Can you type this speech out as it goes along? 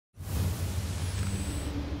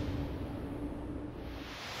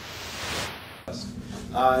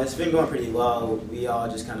It's been going pretty well. We all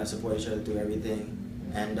just kind of support each other through everything.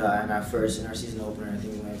 And in our season opener, I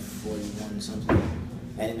think we went 41 something.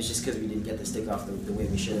 And it was just because we didn't get the stick off the way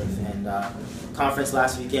we should have. And conference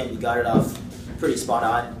last weekend, we got it off pretty spot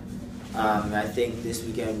on. I think this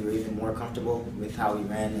weekend we were even more comfortable with how we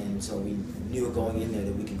ran, and so we knew going in there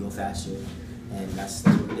that we could go faster, and that's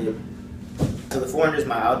what we did. So the 400 is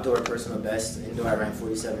my outdoor personal best. Indoor I ran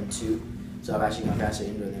 47.2, so I've actually gone faster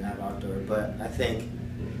indoor than I have outdoor. But I think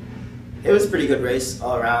it was a pretty good race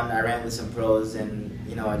all around. I ran with some pros, and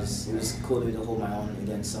it was cool to hold my own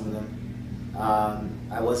against some of them.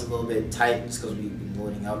 I was a little bit tight just because we've been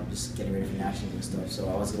loading up, just getting ready for nationals and stuff. So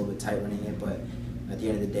I was a little bit tight running it, but at the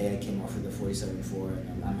end of the day, I came off with the 47.4,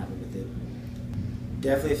 and I'm happy with it.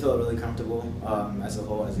 Definitely feel really comfortable as a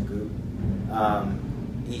whole, as a group.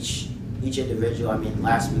 Each individual. I mean,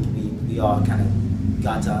 last week we all kind of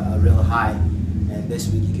got to a real high, and this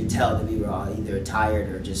week you could tell that we were all either tired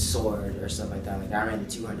or just sore or stuff like that. Like I ran the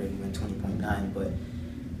 200 and went 20.9, but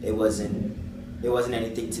it wasn't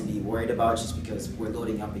anything to be worried about, just because we're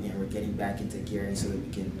loading up again, we're getting back into gear, and so that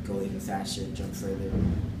we can go even faster and jump further.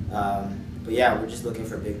 But yeah, we're just looking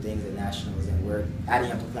for big things at nationals, and we're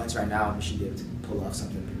adding up the points right now, and we should be able to pull off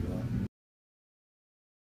something